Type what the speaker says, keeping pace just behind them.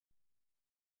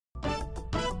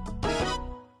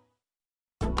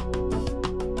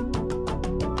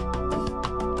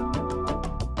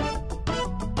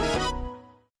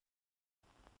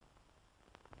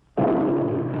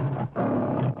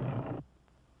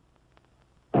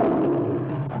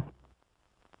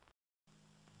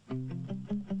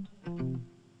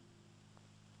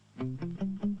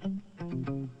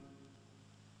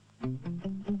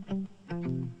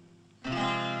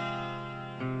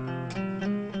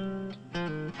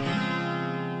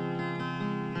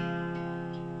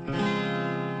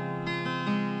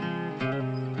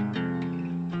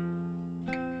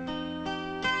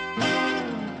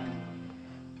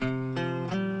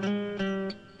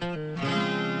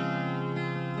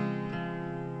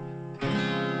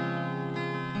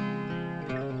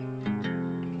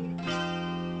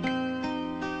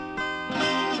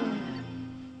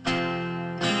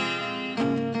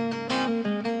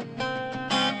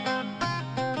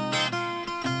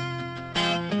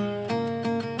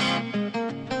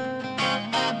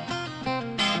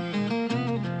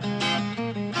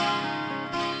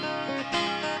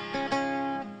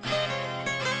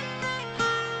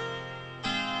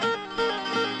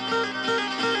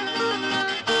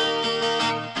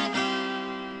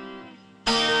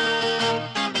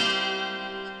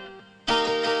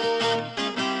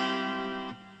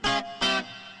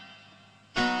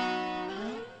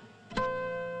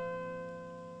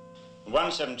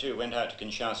172 went out to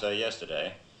Kinshasa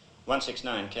yesterday.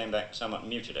 169 came back somewhat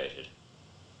mutilated.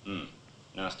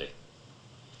 Nasty.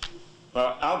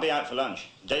 Well, I'll be out for lunch.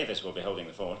 Davis will be holding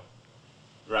the fort.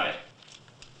 Right.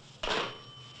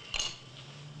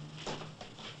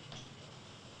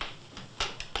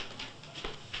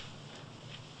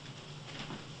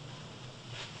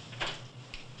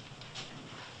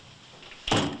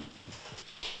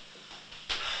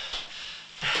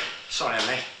 Sorry, I'm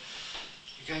late.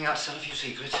 You're going out to sell a few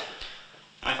secrets?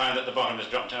 I find that the bottom has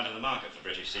dropped out of the market for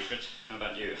British secrets. How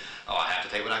about you? Oh, I have to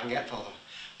take what I can get for them.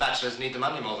 Bachelors need the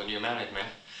money more than you married men.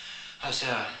 How's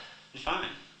Sarah? Fine.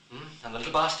 And the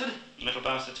little bastard? Little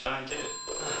bastard's fine, too.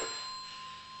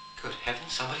 Good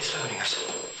heavens, somebody's phoning us.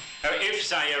 If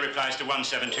Zaire replies to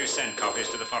 172, send copies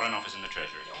to the Foreign Office in the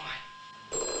Treasury. All right.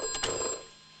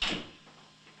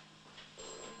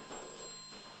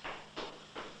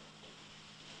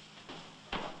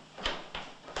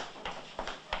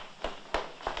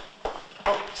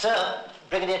 Sir,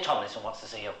 Brigadier Tomlinson wants to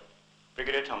see you.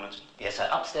 Brigadier Tomlinson? Yes, sir.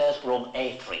 Upstairs, room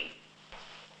A3.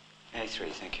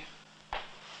 A3, thank you.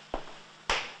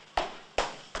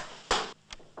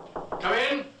 Come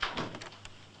in.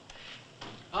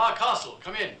 Ah, Castle,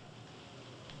 come in.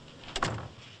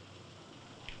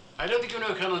 I don't think you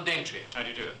know Colonel Daintree. How do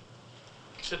you do?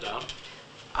 Sit down.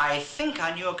 I think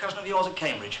I knew a cousin of yours at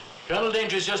Cambridge. Colonel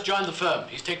Daintree's just joined the firm.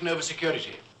 He's taken over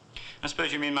security. I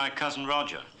suppose you mean my cousin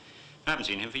Roger. I haven't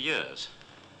seen him for years.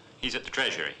 He's at the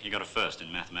Treasury. He got a first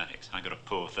in mathematics. I got a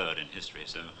poor third in history,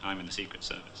 so I'm in the Secret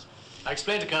Service. I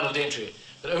explained to Colonel Daintree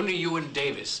that only you and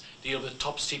Davis deal with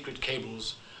top secret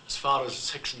cables as far as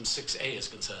Section 6A is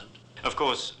concerned. Of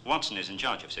course, Watson is in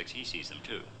charge of 6. He sees them,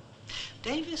 too.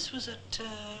 Davis was at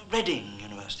Reading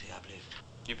University, I believe.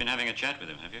 You've been having a chat with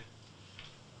him, have you?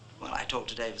 Well, I talked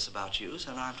to Davis about you,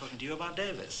 so now I'm talking to you about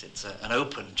Davis. It's an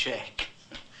open check.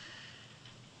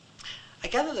 I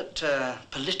gather that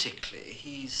politically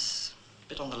he's a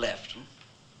bit on the left,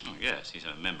 Oh, yes, he's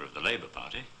a member of the Labour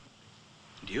Party.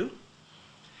 And you?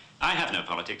 I have no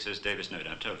politics, as Davis no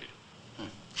doubt told you.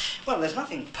 Well, there's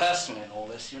nothing personal in all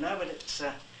this, you know, but it's,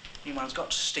 one's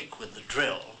got to stick with the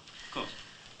drill. Of course.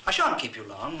 I shan't keep you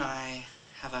long. I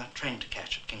have a train to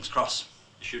catch at King's Cross.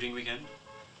 The shooting weekend?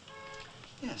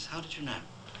 Yes, how did you know?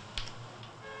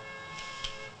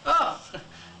 Oh,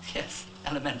 yes,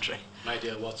 elementary. My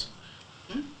dear Watson.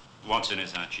 Watson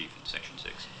is our chief in Section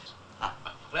 6.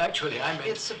 Well, actually, I meant...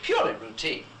 It's purely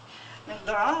routine. I mean,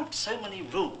 there aren't so many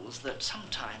rules that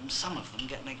sometimes some of them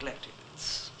get neglected.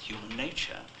 It's human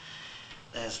nature.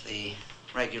 There's the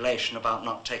regulation about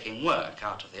not taking work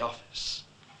out of the office.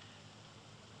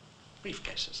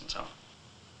 Briefcases and so on.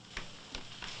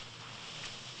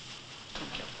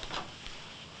 Thank you.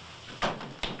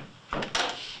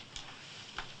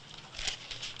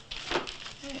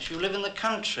 Yes, you live in the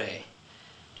country.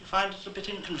 Do you find it a bit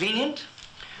inconvenient?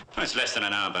 Well, it's less than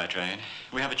an hour by train.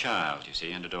 We have a child, you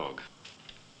see, and a dog.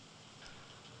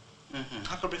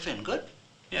 Huckleberry Finn, good?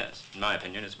 Yes, in my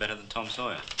opinion, it's better than Tom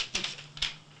Sawyer.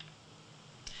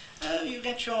 You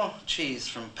get your cheese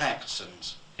from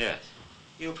Paxton's. Yes.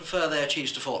 You prefer their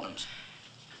cheese to Fortnum's?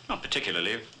 Not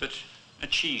particularly, but a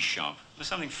cheese shop. There's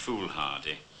something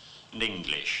foolhardy and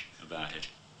English about it.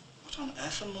 What on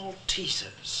earth are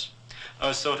Maltesers? Oh,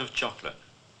 a sort of chocolate.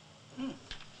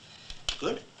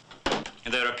 Good.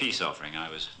 And they're a peace offering. I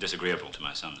was disagreeable to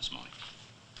my son this morning.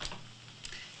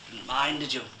 Didn't mind,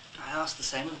 did you? I asked the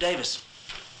same of Davis.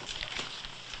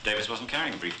 Davis wasn't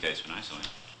carrying a briefcase when I saw him.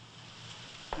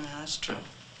 That's true.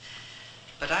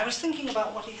 But I was thinking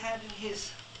about what he had in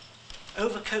his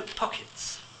overcoat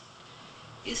pockets.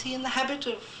 Is he in the habit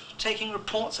of taking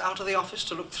reports out of the office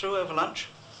to look through over lunch?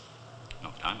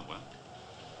 Not that I'm aware.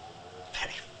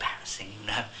 Very embarrassing, you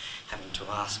know, having to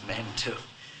ask men to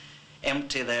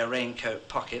empty their raincoat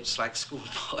pockets like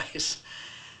schoolboys.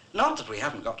 Not that we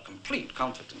haven't got complete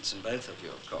confidence in both of you,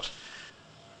 of course.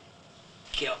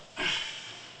 Here.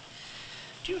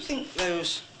 Do you think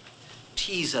those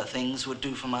teaser things would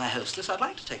do for my hostess? I'd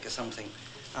like to take her something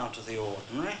out of the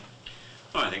ordinary.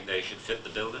 Well, I think they should fit the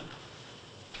bill then.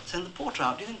 Send the porter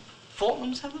out. Do you think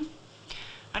Fortnum's have them?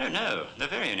 I don't know. They're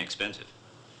very inexpensive.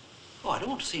 Oh, I don't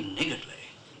want to seem niggardly.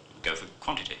 Go for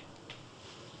quantity.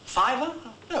 £5?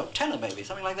 No, £10 maybe,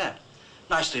 something like that.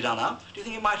 Nicely done up. Do you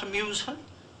think it might amuse her?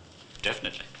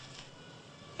 Definitely.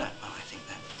 No, well, I think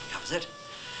that covers it.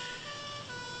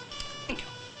 Thank you.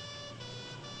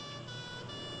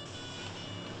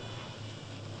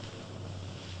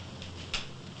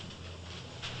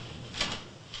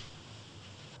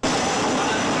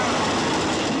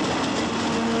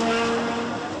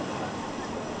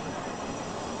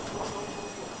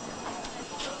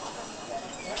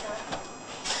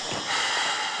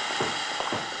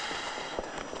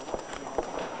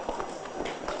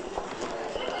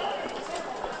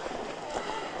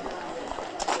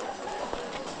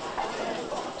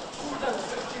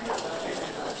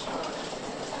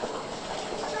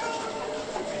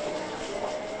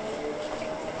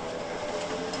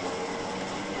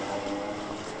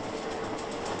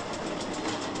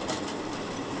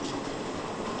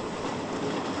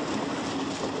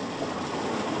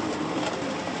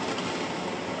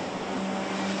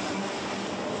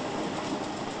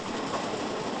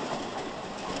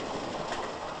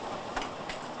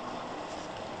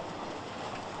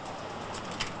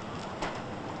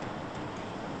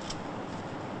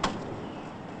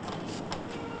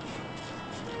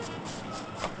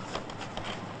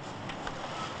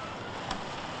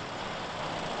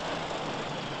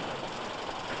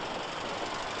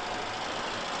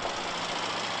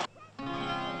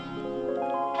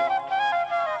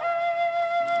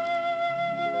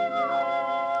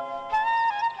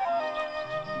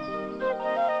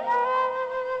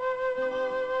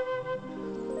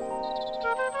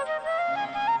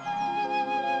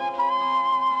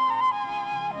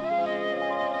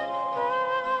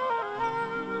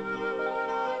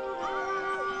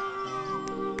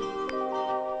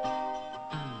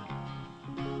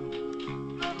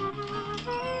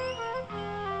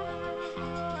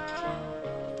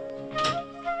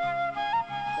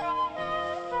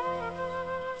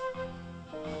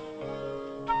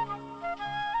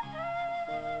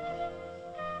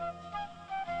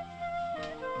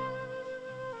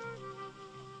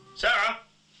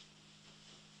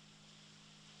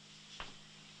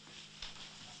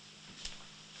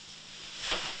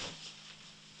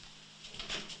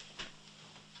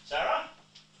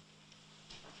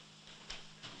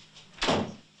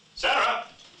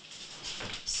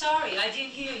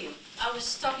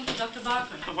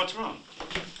 Barker. But what's wrong?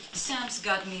 Sam's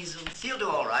got measles. He'll do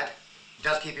all right.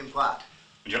 Just keep him quiet.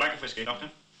 Would you like a whiskey, Doctor?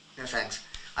 No, thanks.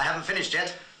 I haven't finished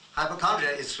yet.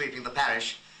 Hypochondria is sweeping the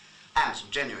parish. And some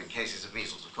genuine cases of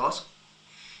measles, of course.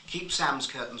 Keep Sam's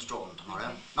curtains drawn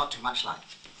tomorrow. Not too much light.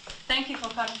 Thank you for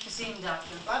coming to see him,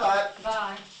 Doctor. Bye-bye.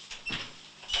 Bye.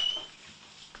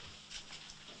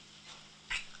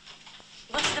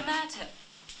 What's the matter?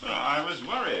 Well, I was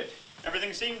worried.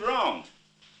 Everything seemed wrong.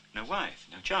 No wife,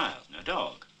 no child, no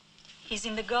dog. He's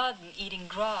in the garden eating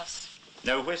grass.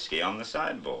 No whiskey on the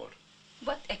sideboard.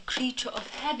 What a creature of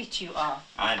habit you are.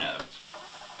 I know.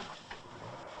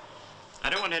 I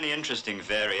don't want any interesting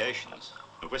variations.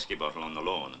 A whiskey bottle on the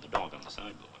lawn and the dog on the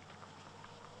sideboard.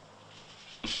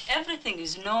 Everything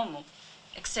is normal,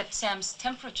 except Sam's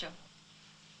temperature.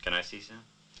 Can I see Sam?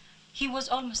 He was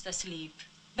almost asleep.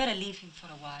 Better leave him for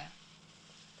a while.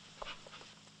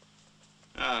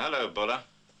 Ah, hello, Buller.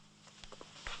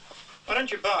 Why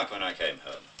don't you bark when I came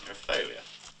home? You're a failure.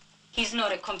 He's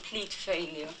not a complete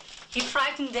failure. He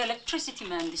frightened the electricity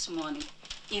man this morning,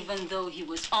 even though he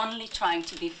was only trying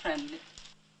to be friendly.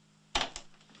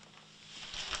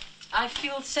 I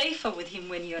feel safer with him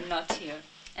when you're not here.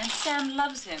 And Sam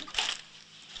loves him.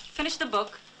 Finish the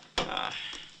book. Ah,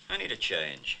 I need a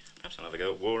change. Perhaps I'll have a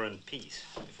go at War and Peace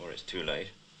before it's too late.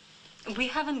 We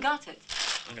haven't got it.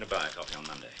 I'm going to buy a copy on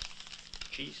Monday.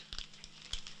 Cheese?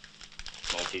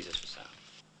 Maltesers for Sam.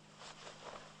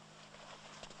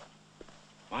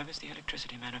 Why was the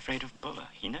electricity man afraid of Buller?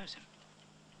 He knows him.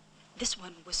 This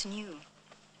one was new.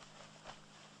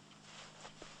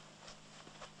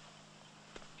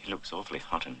 He looks awfully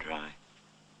hot and dry.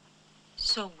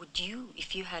 So would you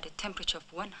if you had a temperature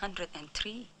of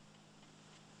 103?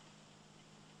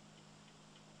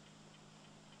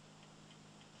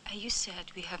 Are you sad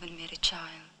we haven't made a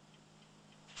child?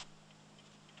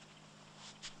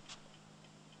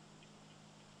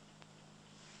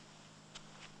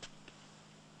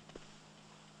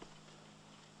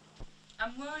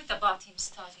 I'm worried about him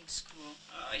starting school.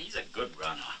 He's a good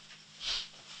runner.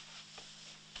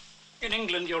 In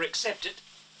England, you're accepted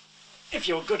if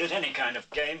you're good at any kind of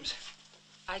games.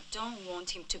 I don't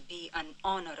want him to be an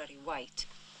honorary white.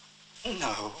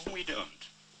 No, we don't.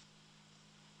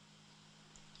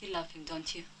 You love him,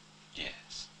 don't you?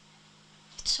 Yes.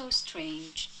 It's so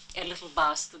strange. A little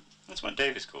bastard. That's what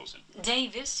Davis calls him.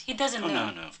 Davis? He doesn't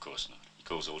know. No, of course not. He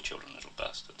calls all children little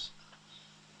bastards.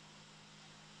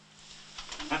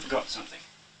 I forgot something.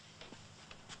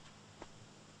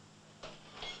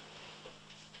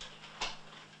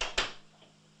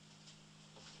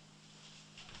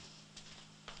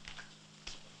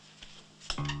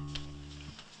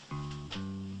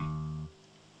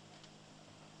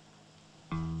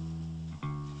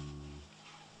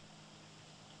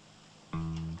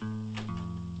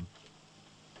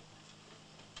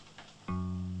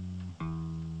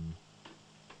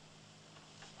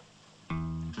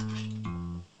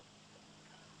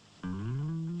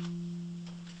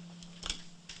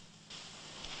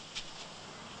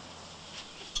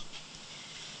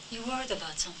 You worried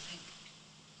about something?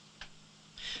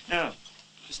 No,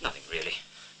 there's nothing really.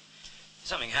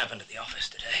 Something happened at the office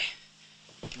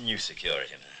today. New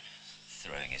security man,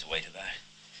 throwing his weight about.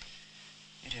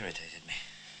 It irritated me.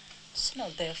 It's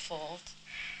not their fault.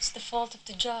 It's the fault of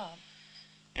the job.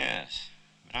 Yes,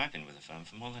 but I've been with the firm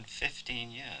for more than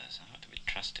 15 years. I ought to be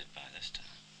trusted by this time.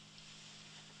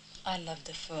 I love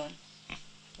the firm.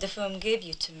 The firm gave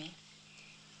you to me.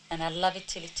 And I love it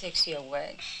till it takes you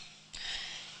away.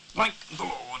 Like the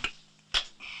Lord.